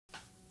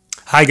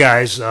Hi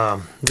guys,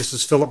 this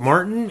is Philip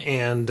Martin,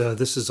 and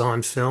this is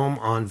on film,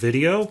 on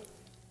video,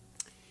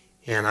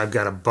 and I've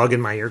got a bug in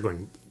my ear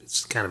going.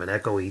 It's kind of an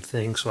echoey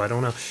thing, so I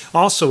don't know.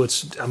 Also,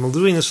 I'm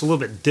doing this a little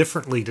bit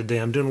differently today.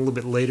 I'm doing it a little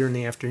bit later in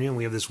the afternoon.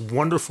 We have this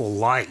wonderful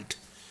light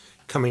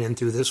coming in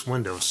through this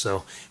window,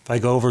 so if I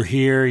go over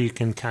here, you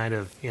can kind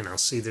of,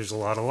 see there's a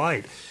lot of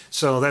light.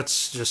 So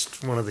that's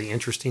just one of the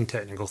interesting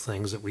technical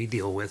things that we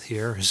deal with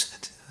here, is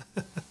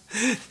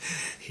that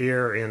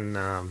here in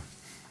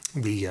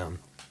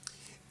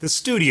the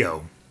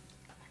studio.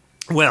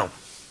 Well,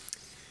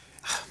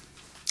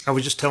 I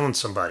was just telling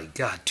somebody,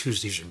 God,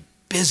 Tuesdays are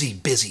busy,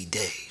 busy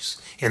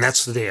days. And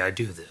that's the day I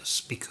do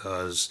this,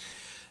 because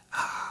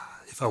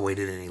if I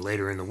waited any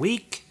later in the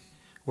week,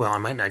 well, I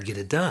might not get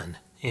it done.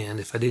 And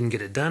if I didn't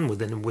get it done, well,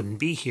 then it wouldn't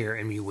be here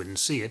and you wouldn't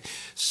see it.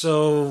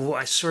 So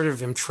I sort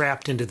of am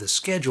trapped into the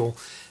schedule.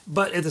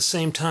 But at the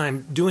same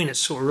time, doing it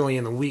so early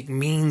in the week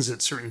means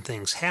that certain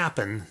things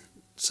happen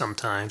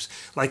sometimes.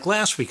 Like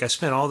last week, I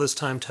spent all this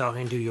time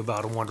talking to you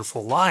about A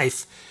Wonderful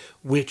Life,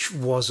 which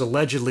was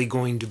allegedly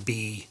going to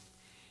be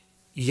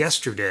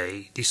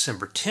yesterday,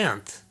 December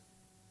 10th,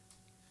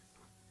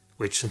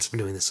 which, since I'm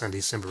doing this on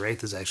December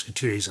 8th, is actually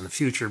 2 days in the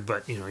future,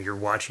 but, you're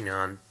watching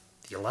on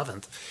the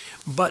 11th.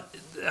 But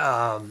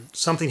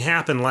something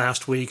happened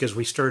last week as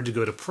we started to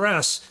go to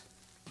press,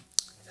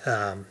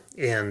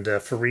 and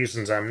for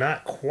reasons I'm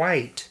not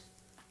quite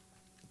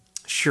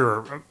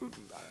sure,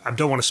 I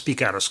don't want to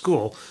speak out of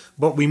school,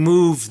 but we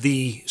moved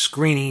the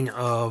screening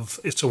of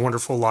It's a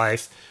Wonderful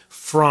Life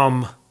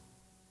from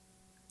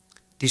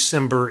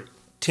December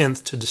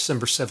 10th to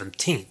December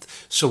 17th.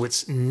 So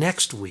it's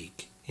next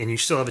week, and you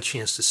still have a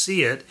chance to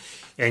see it,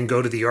 and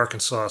go to the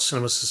Arkansas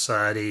Cinema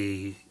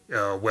Society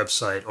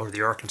website or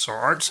the Arkansas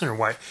Art Center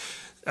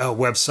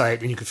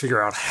website, and you can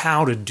figure out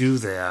how to do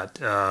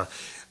that.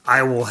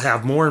 I will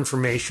have more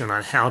information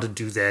on how to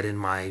do that in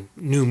my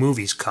new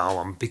movies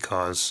column,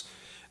 because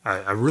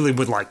I really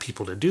would like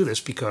people to do this,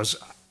 because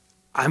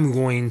I'm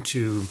going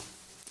to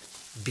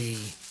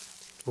be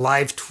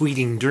live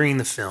tweeting during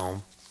the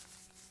film.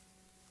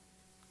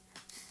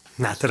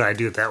 Not that I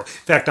do it that way. In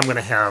fact, I'm going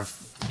to have,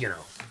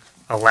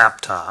 a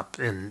laptop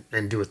and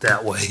do it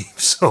that way.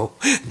 So,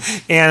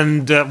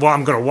 and, well,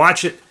 I'm going to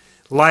watch it,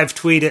 live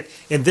tweet it,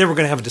 and then we're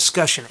going to have a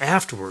discussion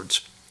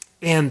afterwards.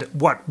 And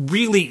what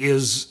really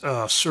is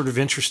sort of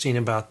interesting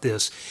about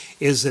this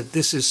is that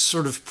this is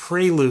sort of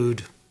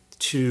prelude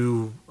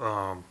to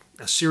a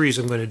series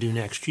I'm going to do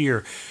next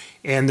year,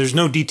 and there's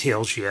no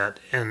details yet,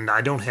 and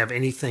I don't have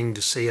anything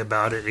to say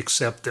about it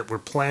except that we're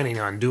planning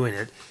on doing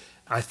it.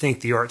 I think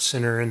the Art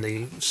Center and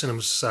the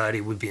Cinema Society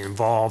would be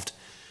involved.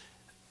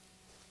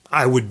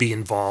 I would be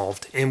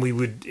involved, and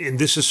and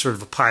this is sort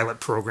of a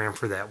pilot program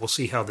for that. We'll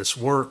see how this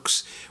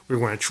works. We're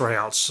going to try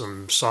out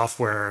some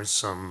software and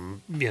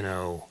some,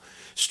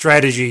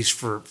 strategies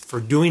for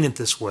doing it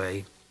this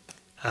way.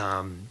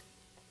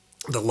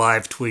 The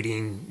live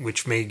tweeting,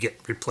 which may get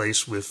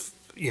replaced with,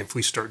 if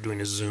we start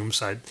doing a Zoom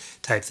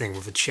type thing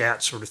with a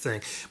chat sort of thing.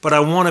 But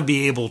I want to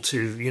be able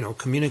to,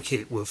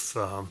 communicate with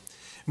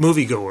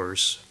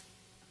moviegoers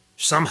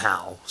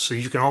somehow. So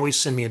you can always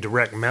send me a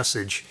direct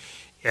message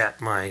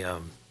at my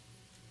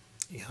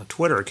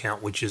Twitter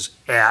account, which is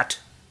at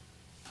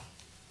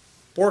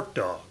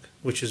BorkDog,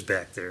 which is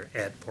back there,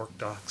 at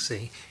BorkDog.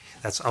 See,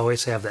 I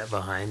always have that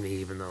behind me,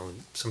 even though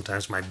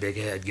sometimes my big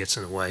head gets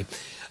in the way.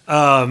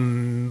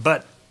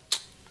 But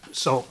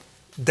so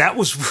that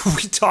was,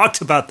 we talked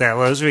about that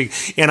last week,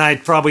 and I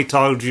probably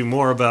told you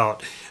more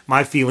about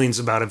my feelings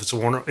about if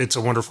It's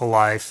a Wonderful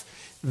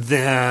Life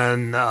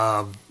than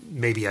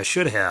maybe I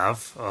should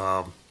have.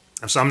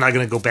 So I'm not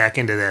going to go back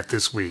into that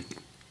this week.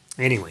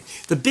 Anyway,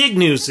 the big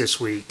news this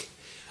week,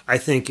 I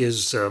think,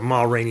 is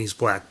Ma Rainey's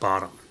Black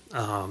Bottom.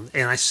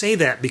 And I say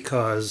that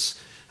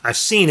because I've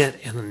seen it,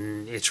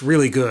 and it's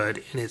really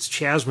good, and it's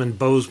Chadwick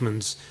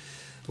Boseman's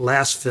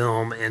last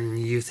film, and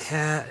you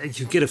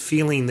get a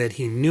feeling that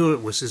he knew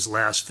it was his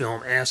last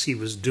film as he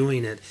was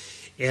doing it,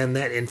 and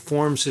that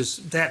informs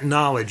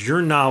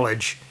your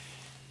knowledge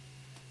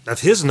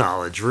of his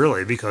knowledge,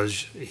 really,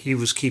 because he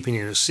was keeping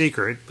it a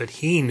secret, but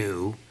he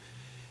knew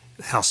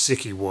how sick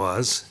he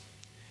was,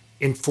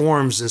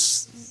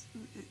 informs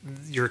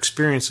your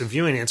experience of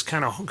viewing it. It's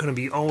kind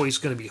of always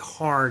going to be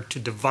hard to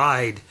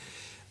divide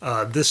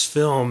this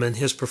film and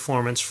his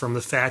performance from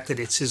the fact that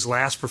it's his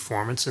last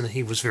performance and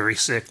he was very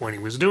sick when he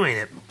was doing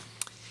it.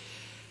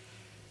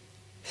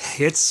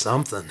 It's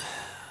something.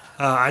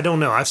 I don't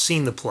know. I've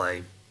seen the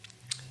play,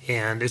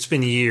 and it's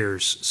been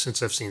years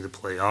since I've seen the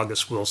play.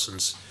 August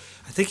Wilson's,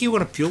 I think he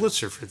won a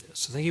Pulitzer for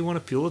this. I think he won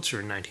a Pulitzer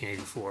in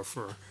 1984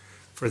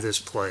 for this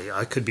play.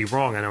 I could be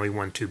wrong. I know he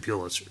won 2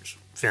 Pulitzers,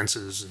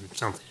 Fences and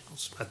something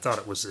else. I thought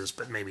it was this,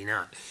 but maybe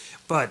not.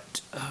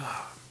 But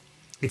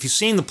if you've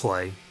seen the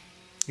play,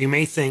 you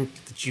may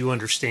think that you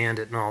understand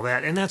it and all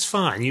that, and that's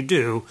fine, you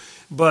do.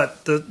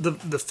 But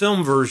the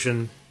film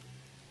version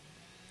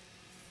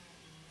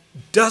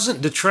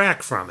doesn't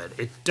detract from it.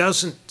 It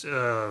doesn't,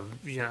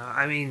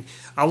 I mean,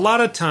 a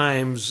lot of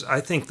times I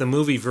think the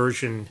movie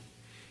version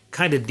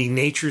kind of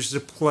denatures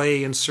the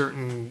play in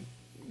certain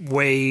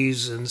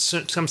ways, and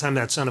sometimes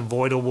that's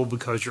unavoidable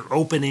because you're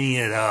opening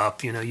it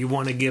up. You know, you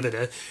want to give it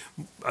a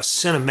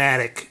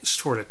cinematic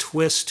sort of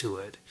twist to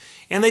it,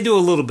 and they do a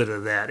little bit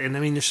of that. And I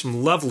mean, there's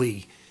some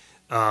lovely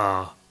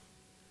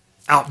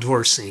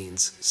outdoor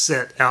scenes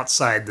set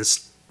outside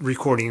this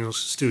recording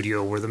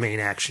studio where the main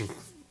action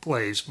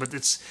plays, but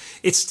it's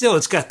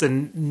got the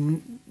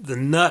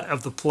nut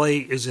of the play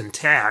is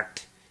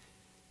intact.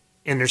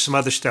 And there's some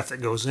other stuff that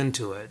goes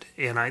into it.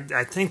 And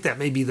I think that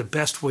may be the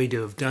best way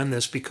to have done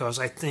this, because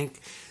I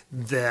think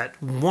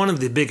that one of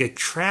the big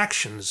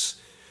attractions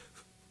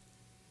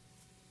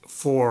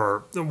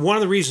one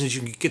of the reasons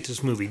you can get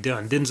this movie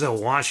done, Denzel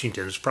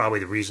Washington is probably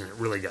the reason it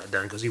really got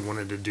done, because he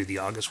wanted to do the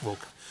August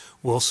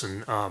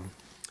Wilson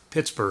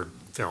Pittsburgh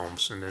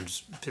films, and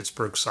there's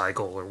Pittsburgh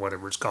Cycle or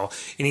whatever it's called.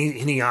 And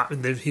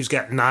he's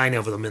got 9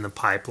 of them in the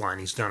pipeline.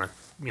 He's done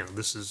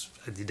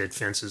he did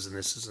Fences, and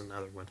this is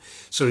another one.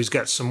 So he's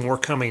got some more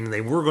coming.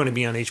 They were going to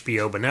be on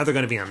HBO, but now they're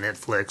going to be on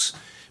Netflix.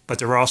 But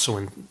they're also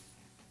in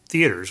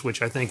theaters,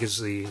 which I think is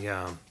the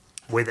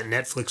way that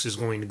Netflix is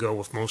going to go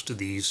with most of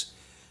these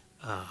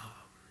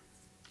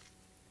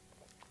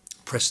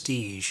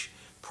prestige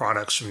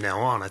products from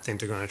now on. I think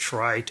they're going to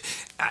try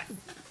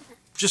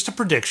just a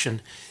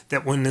prediction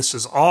that when this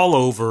is all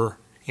over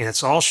and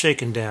it's all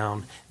shaken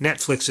down,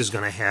 Netflix is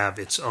going to have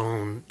its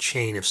own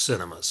chain of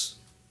cinemas.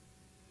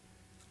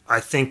 I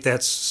think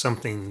that's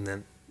something that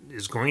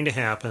is going to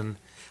happen.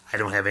 I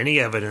don't have any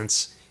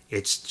evidence.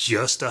 It's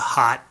just a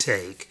hot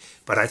take,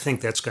 but I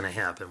think that's going to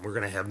happen. We're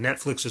going to have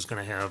Netflix is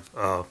going to have,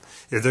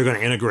 they're going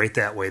to integrate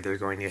that way. They're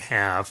going to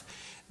have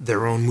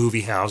their own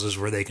movie houses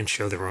where they can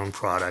show their own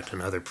product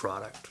and other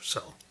product.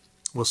 So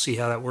we'll see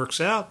how that works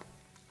out.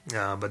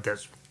 But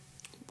that's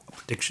a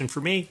prediction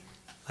for me.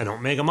 I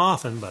don't make them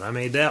often, but I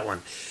made that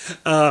one.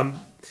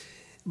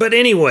 But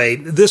anyway,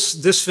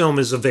 this film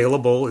is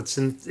available. It's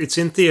in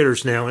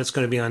theaters now, and it's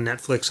going to be on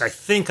Netflix, I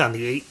think, on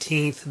the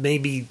 18th,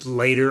 maybe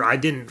later. I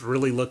didn't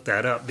really look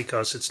that up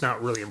because it's not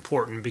really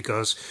important,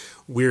 because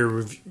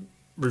we're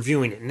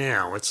reviewing it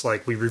now. It's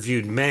like we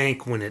reviewed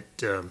Mank when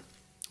it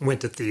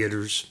went to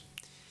theaters,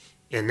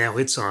 and now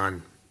it's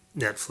on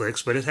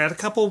Netflix. But it had a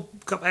couple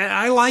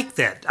I like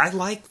that. I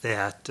like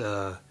that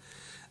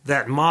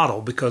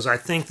model, because I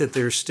think that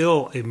there's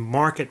still a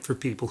market for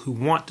people who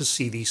want to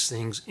see these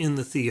things in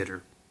the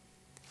theater.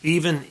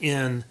 Even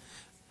in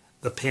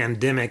the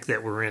pandemic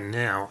that we're in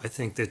now, I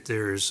think that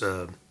there's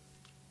a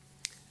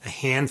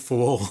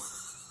handful,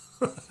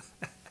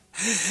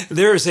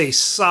 there's a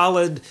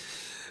solid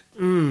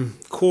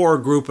core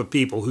group of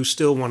people who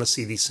still want to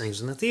see these things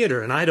in the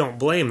theater, and I don't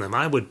blame them.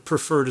 I would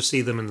prefer to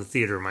see them in the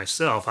theater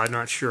myself. I'm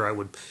not sure I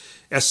would,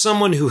 as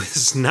someone who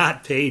has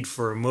not paid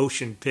for a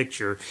motion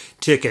picture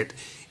ticket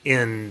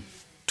in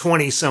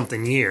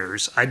 20-something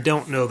years, I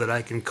don't know that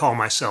I can call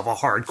myself a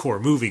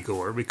hardcore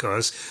moviegoer,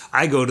 because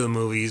I go to the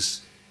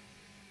movies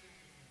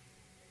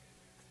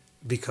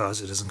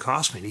because it doesn't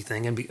cost me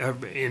anything,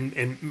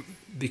 and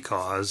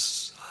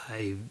because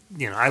I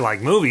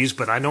like movies,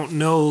 but I don't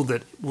know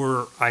that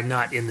were I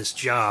not in this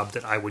job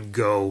that I would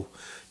go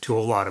to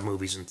a lot of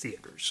movies in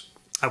theaters.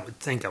 I would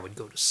think I would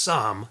go to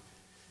some,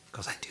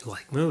 because I do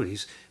like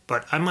movies.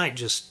 But I might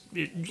just,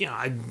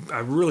 I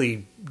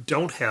really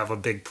don't have a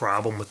big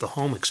problem with the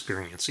home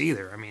experience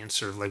either. I mean, it's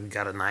sort of like we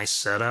got a nice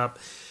setup.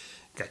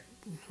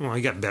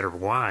 You got better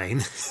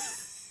wine.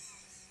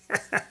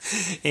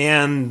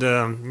 And,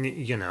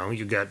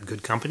 you got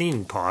good company,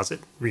 and pause it,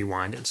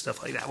 rewind it, and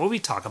stuff like that. Well, we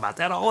talk about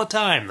that all the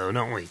time, though,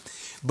 don't we?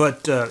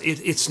 But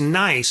it's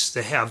nice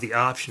to have the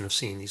option of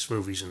seeing these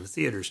movies in the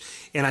theaters.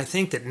 And I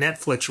think that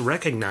Netflix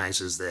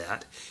recognizes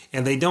that,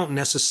 and they don't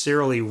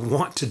necessarily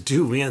want to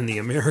do in the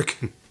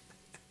American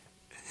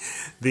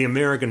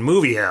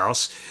movie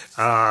house.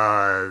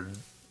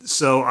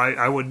 So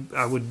I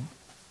would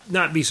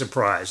not be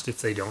surprised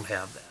if they don't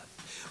have that.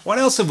 What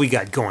else have we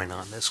got going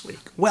on this week?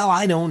 Well,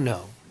 I don't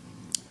know.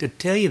 To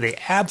tell you the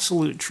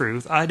absolute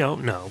truth, I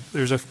don't know.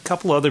 There's a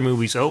couple other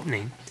movies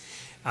opening.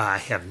 I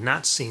have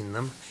not seen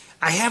them.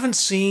 I haven't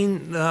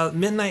seen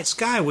Midnight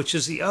Sky, which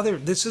is the other.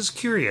 This is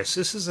curious.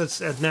 This is a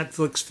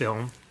Netflix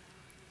film,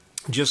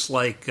 just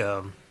like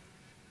Mank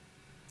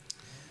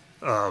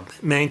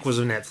was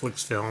a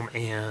Netflix film,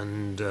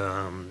 and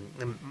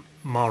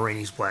Ma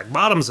Rainey's Black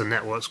Bottom's a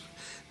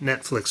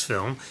Netflix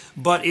film,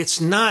 but it's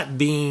not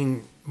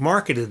being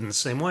marketed in the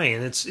same way.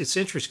 And it's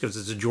interesting because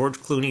it's a George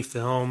Clooney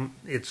film.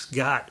 It's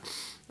got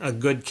a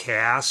good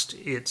cast.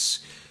 It's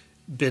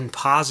been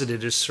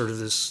posited as sort of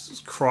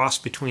this cross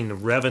between The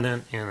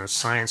Revenant and a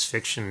science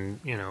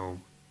fiction,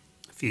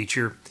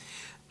 feature.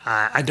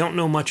 I don't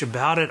know much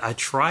about it. I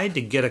tried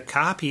to get a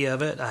copy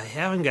of it. I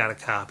haven't got a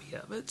copy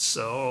of it,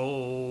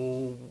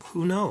 so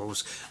who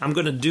knows? I'm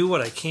going to do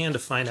what I can to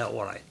find out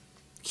what I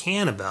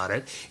can about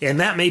it, and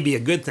that may be a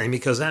good thing,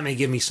 because that may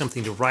give me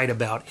something to write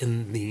about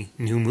in the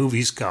new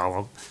movies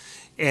column,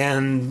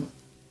 and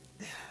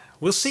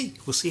we'll see.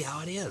 We'll see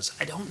how it is.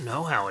 I don't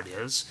know how it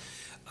is,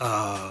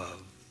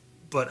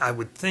 but I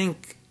would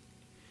think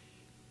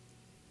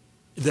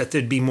that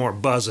there'd be more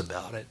buzz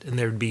about it and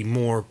there'd be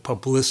more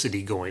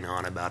publicity going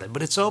on about it.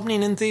 But it's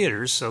opening in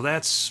theaters, so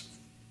that's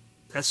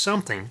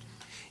something.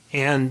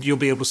 And you'll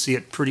be able to see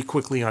it pretty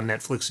quickly on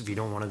Netflix if you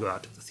don't want to go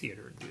out to the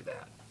theater and do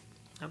that.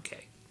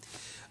 Okay.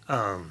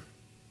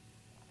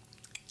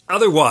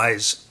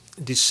 Otherwise,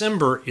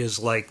 December is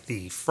like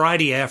the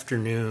Friday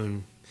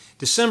afternoon.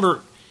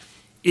 December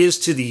is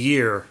to the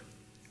year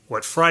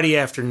what Friday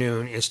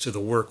afternoon is to the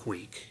work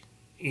week.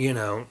 You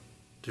know,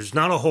 there's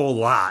not a whole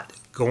lot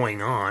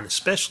going on,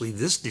 especially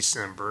this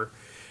December,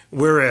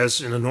 whereas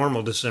in a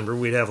normal December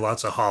we'd have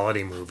lots of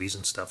holiday movies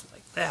and stuff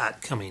like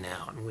that coming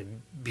out, and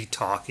we'd be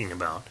talking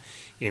about,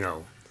 you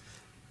know,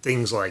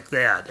 things like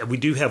that. And we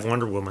do have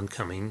Wonder Woman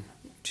coming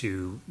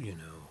to, you know,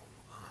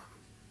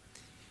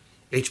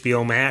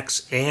 HBO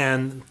Max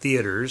and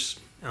theaters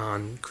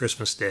on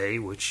Christmas Day,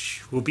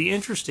 which will be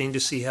interesting to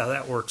see how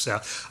that works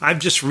out. I've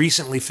just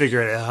recently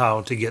figured out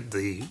how to get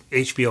the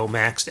HBO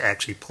Max to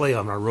actually play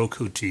on my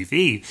Roku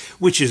TV,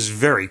 which is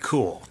very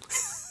cool.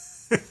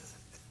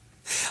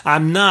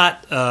 I'm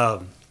not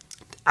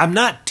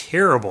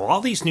terrible. All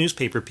these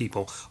newspaper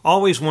people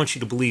always want you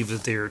to believe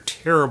that they're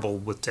terrible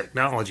with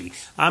technology.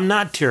 I'm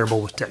not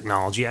terrible with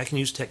technology. I can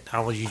use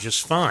technology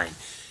just fine.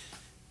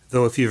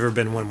 Though if you've ever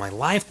been in one of my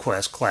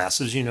LifeQuest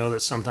classes, you know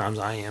that sometimes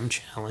I am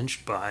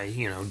challenged by,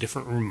 you know,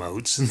 different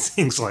remotes and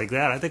things like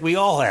that. I think we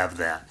all have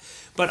that.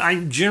 But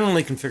I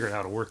generally can figure out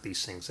how to work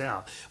these things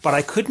out. But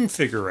I couldn't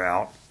figure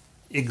out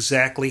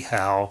exactly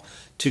how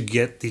to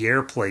get the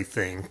AirPlay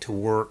thing to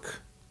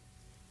work.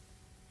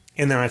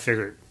 And then I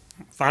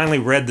finally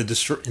read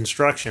the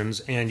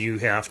instructions, and you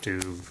have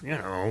to, you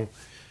know,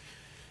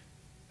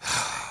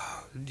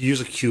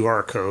 use a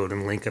QR code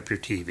and link up your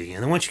TV.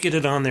 And then once you get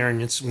it on there and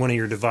it's one of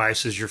your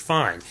devices, you're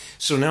fine.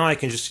 So now I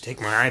can just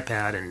take my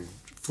iPad and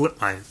flip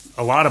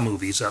a lot of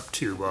movies up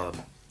to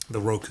the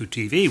Roku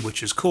TV,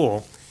 which is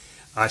cool.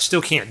 I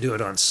still can't do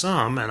it on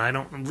some, and I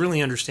don't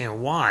really understand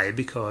why,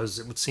 because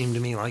it would seem to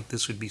me like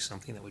this would be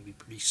something that would be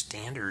pretty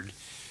standard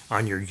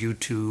on your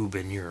YouTube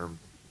and your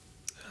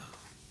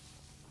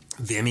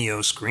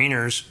Vimeo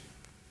screeners,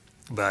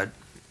 but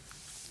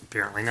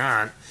apparently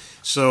not.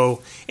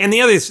 So, and the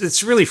other,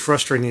 it's really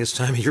frustrating this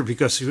time of year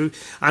because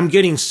I'm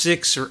getting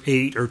 6 or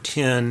 8 or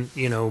 10,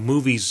 you know,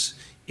 movies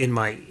in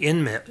my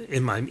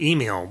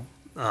email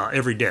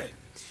every day.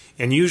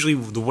 And usually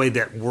the way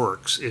that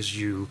works is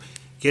you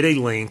get a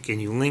link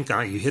and you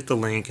hit the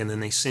link, and then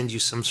they send you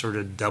some sort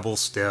of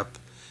double-step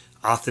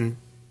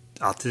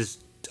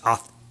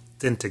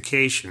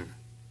authentication.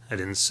 I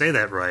didn't say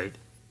that right.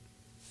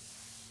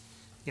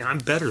 You know, I'm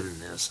better than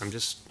this. I'm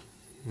just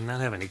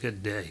not having a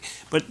good day.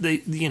 But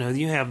you know,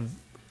 you have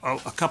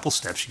a couple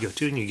steps you go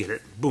to, and you get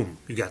it. Boom,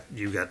 you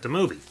got the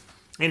movie.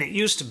 And it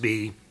used to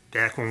be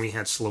back when we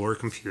had slower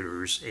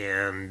computers,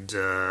 and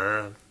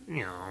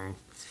you know,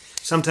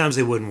 sometimes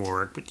they wouldn't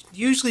work. But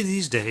usually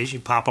these days, you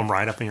pop them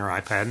right up in your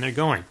iPad, and they're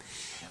going.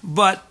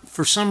 But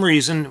for some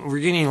reason, we're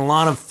getting a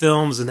lot of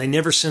films, and they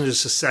never send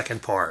us a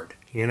second part.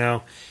 You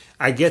know,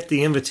 I get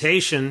the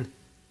invitation.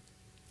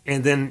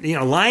 And then, you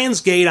know,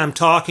 Lionsgate, I'm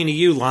talking to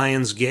you,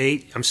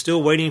 Lionsgate. I'm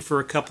still waiting for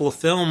a couple of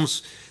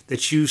films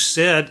that you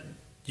said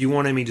you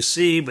wanted me to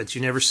see, but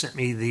you never sent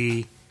me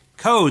the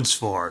codes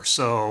for.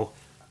 So,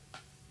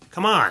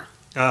 come on.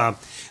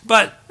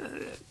 But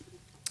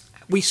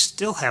we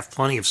still have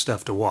plenty of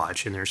stuff to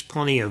watch, and there's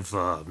plenty of,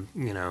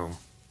 you know,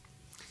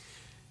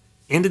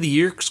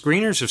 end-of-the-year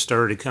screeners have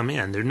started to come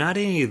in. They're not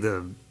any of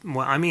the,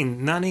 well, I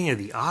mean, not any of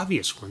the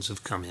obvious ones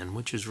have come in,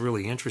 which is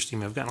really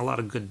interesting. I've gotten a lot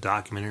of good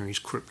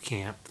documentaries, Crypt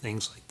Camp,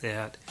 things like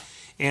that.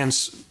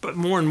 But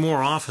more and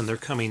more often, they're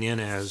coming in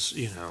as,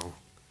 you know,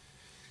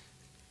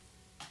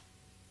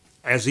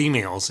 as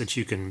emails that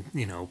you can,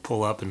 you know,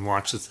 pull up and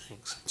watch the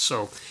things.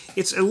 So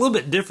it's a little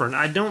bit different.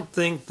 I don't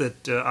think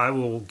that I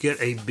will get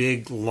a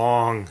big,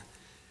 long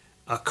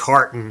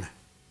carton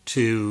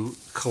to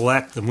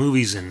collect the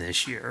movies in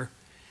this year.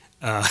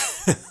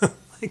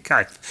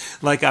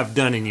 Like I've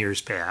done in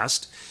years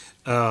past.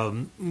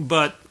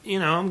 But, you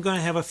know, I'm going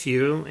to have a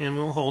few, and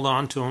we'll hold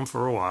on to them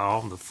for a while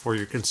for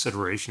your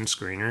consideration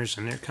screeners,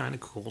 and they're kind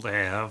of cool to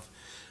have.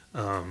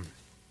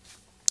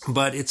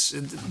 But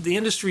the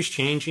industry's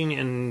changing,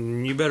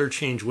 and you better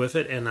change with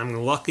it, and I'm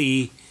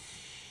lucky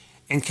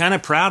and kind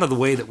of proud of the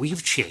way that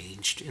we've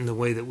changed and the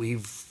way that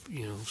we've,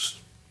 you know,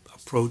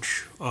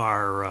 approached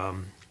our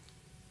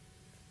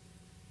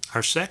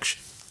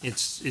section.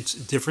 It's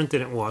different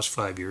than it was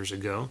 5 years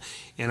ago,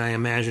 and I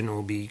imagine it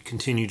will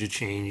continue to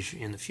change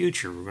in the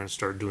future. We're going to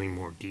start doing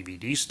more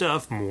DVD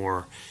stuff,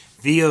 more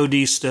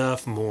VOD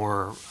stuff,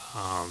 more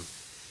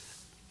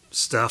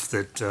stuff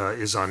that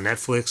is on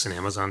Netflix and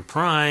Amazon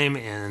Prime,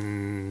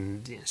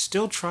 and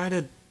still try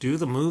to do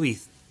the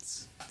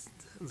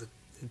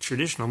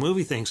traditional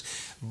movie things.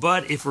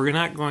 But if we're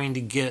not going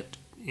to get,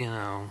 you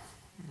know,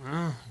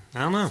 I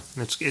don't know.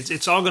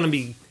 It's all going to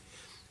be.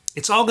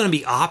 It's all going to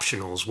be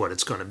optional is what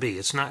it's going to be.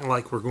 It's not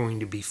like we're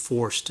going to be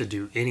forced to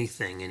do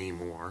anything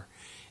anymore,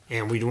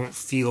 and we don't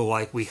feel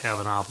like we have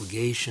an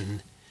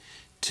obligation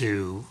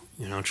to,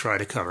 you know, try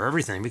to cover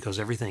everything, because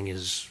everything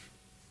is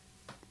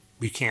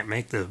you can't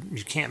make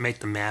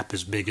the map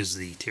as big as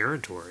the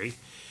territory.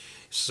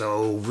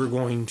 So we're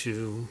going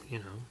to,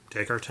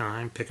 take our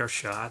time, pick our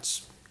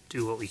shots,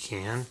 do what we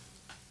can.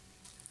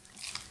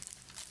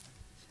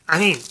 I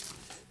mean,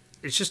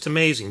 it's just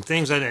amazing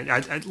things.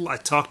 I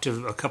talked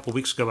to a couple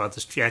weeks ago about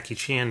this Jackie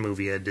Chan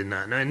movie I did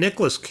not know.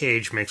 Nicolas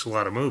Cage makes a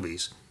lot of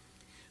movies,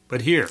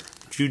 but here,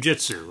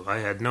 Jiu-Jitsu, I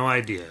had no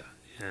idea,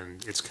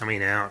 and it's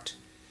coming out.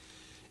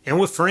 And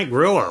with Frank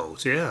Grillo,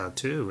 yeah,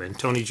 too, and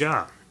Tony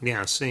Jaa.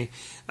 Yeah, see,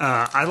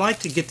 I like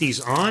to get these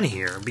on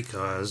here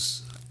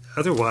because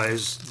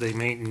otherwise they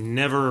may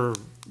never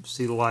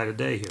see the light of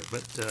day here.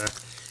 But,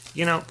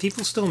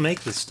 people still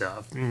make this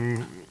stuff.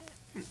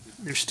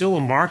 There's still a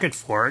market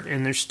for it,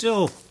 and there's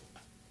still,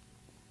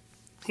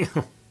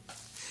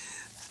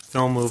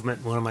 Film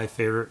Movement, one of my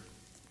favorite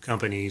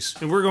companies.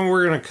 And we're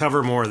going to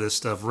cover more of this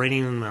stuff.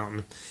 Raining on the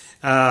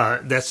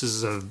Mountain. This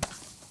is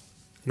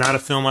not a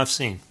film I've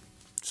seen.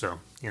 So,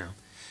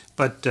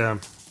 But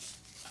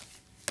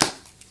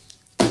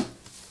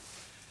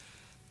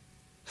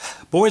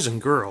boys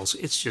and girls,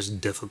 it's just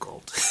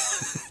difficult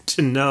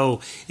to know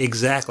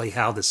exactly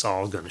how this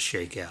all is going to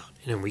shake out.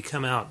 And when we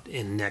come out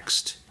in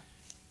next,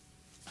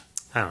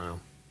 I don't know,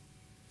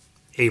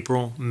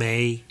 April,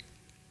 May,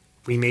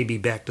 we may be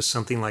back to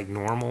something like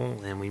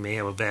normal, and we may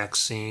have a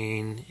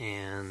vaccine,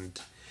 and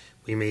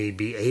we may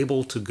be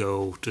able to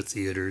go to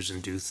theaters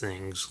and do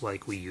things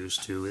like we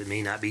used to. It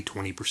may not be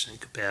 20%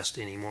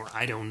 capacity anymore.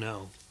 I don't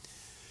know.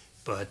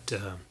 But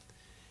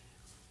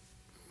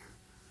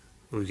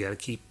we got to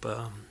keep...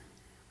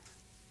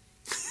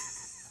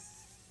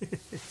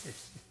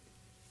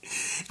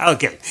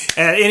 Okay.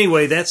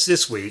 Anyway, that's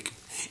this week.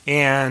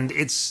 And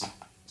it's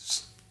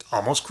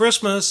almost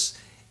Christmas,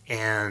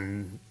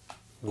 and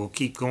we'll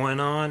keep going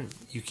on.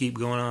 You keep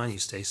going on. You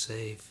stay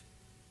safe.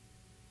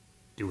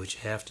 Do what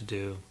you have to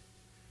do.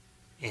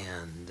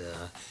 And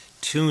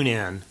tune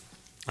in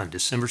on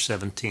December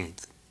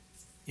 17th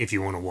if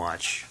you want to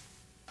watch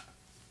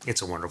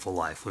It's a Wonderful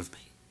Life with me.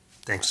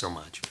 Thanks so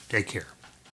much. Take care.